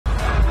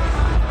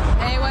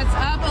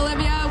Yep,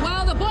 Olivia.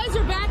 Well, the boys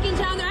are back in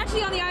town. They're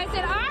actually on the ice,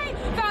 and I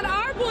found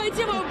our boy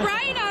Tim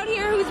O'Brien out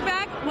here, who's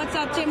back. What's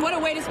up, Tim? What a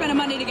way to spend a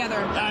Monday together.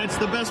 It's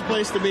the best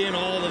place to be in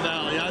all of the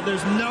Valley.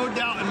 There's no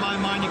doubt in my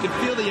mind. You can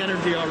feel the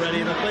energy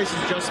already. The place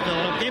is just filling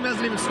up. Game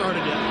hasn't even started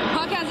yet.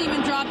 Puck hasn't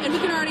even dropped, and we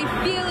can already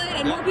feel it,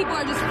 and more people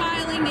are just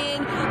filing in.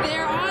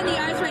 They're on the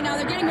ice right now.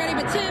 They're getting ready.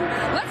 But, Tim,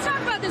 let's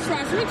talk about this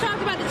roster. We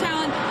talked about the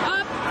talent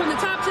up from the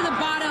top to the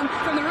bottom,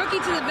 from the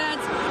rookie to the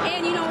vets.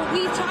 And, you know,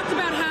 we talked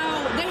about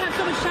how they have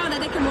so much talent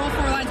that they can roll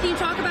 4 lines. Can you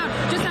talk about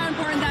just how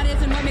important that is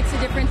and what makes a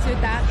difference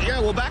with that? Yeah,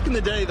 well, back in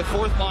the day, the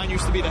fourth line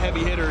used to be the heavy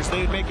hitters.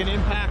 They'd make an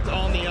impact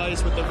on the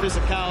ice with their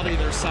physicality,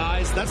 their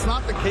size. That's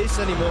not the case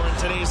anymore in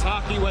today's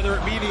hockey, whether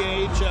it be the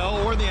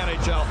AHL or the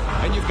NHL.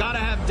 And you've got to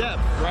have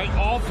depth, right?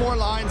 All 4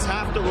 lines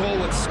have to roll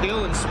with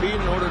skill and speed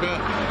in order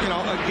to,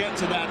 get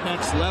to that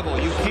next level.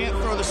 You can't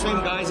throw the same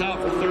guys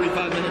out for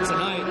 35 minutes a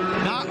night,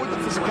 not with the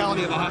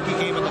physicality of a hockey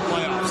game in the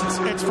playoffs.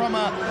 It's from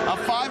a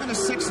 5 and a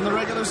 6 in the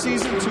regular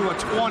season to a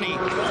 20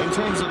 in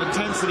terms of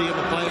intensity in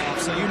the playoffs.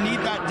 So you need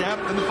that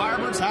depth, and the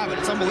Firebirds have it.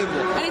 It's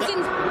unbelievable.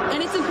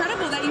 And it's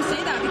incredible that you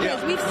say that,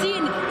 because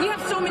we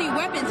have so many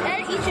weapons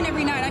each and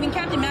every night. I mean,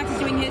 Captain Max is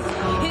doing his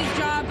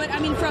job, but I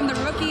mean, from the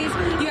rookies,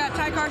 you have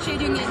Ty Cartier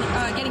doing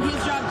getting his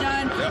job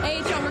done.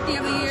 Yep. AHL Rookie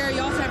of the Year.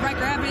 You also have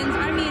Riker Evans.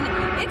 I mean,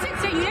 it's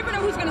insane. You never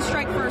know who's going to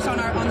strike first on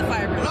the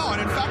Firebirds. No,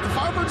 and in fact, the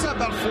Firebirds have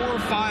about 4 or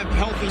 5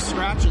 healthy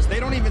scratches. They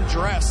don't even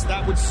dress.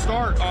 That would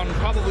start on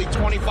probably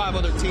 25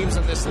 other teams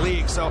in this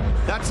league. So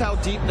that's how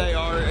deep they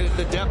are,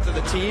 the depth of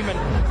the team.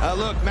 And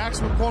look, Max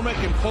McCormick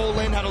and Cole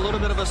Lynn had a little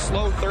bit of a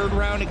slow third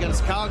round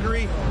against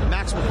Calgary.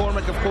 Max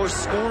McCormick, of course,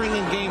 scoring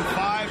in Game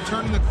 5,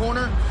 turning the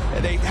corner.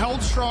 They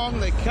held strong.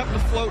 They kept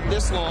afloat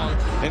this long.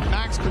 If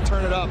Max can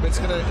turn it up,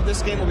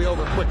 this game will be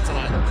over quick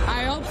tonight.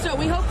 I hope so.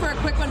 We hope for a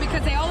quick one,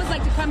 because they always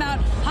like to come out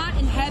hot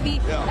and heavy.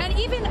 Yeah. And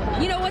even,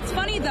 what's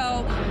funny,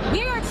 though,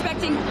 we are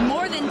expecting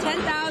more than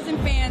 10,000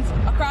 fans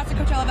across the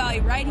Coachella Valley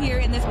right here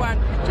in this barn,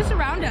 just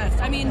around us.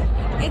 I mean,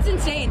 it's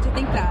insane to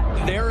think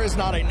that. There is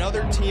not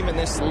another team in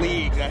this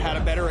league that had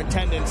a better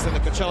attendance than the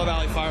Coachella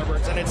Valley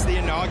Firebirds, and it's the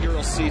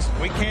inaugural season.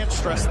 We can't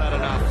stress that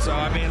enough. So,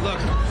 I mean, look,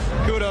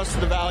 kudos to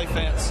the Valley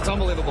fans. It's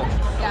unbelievable.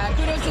 Yeah,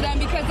 kudos to them,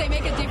 because they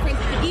make a difference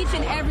each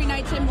and every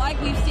night, Tim, like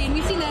we've seen.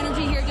 We've seen the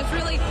energy here just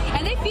really,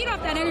 and they feed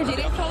off that energy.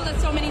 They've told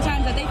us so many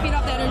times that they feed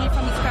off the energy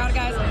from this crowd,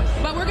 guys.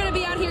 But we're going to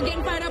be out here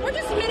getting fired up. We're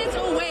just minutes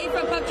away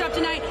from Puck Drop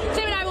tonight.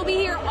 Tim and I will be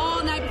here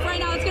all night. But right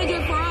now, that's going to do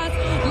it for us.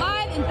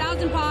 Live in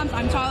Thousand Palms,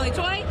 I'm Charlie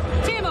Toy,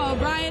 Tim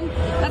O'Brien.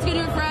 That's going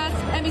to do it for us.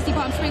 NBC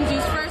Palm Springs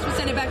News first. We'll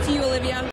send it back to you, Olivia.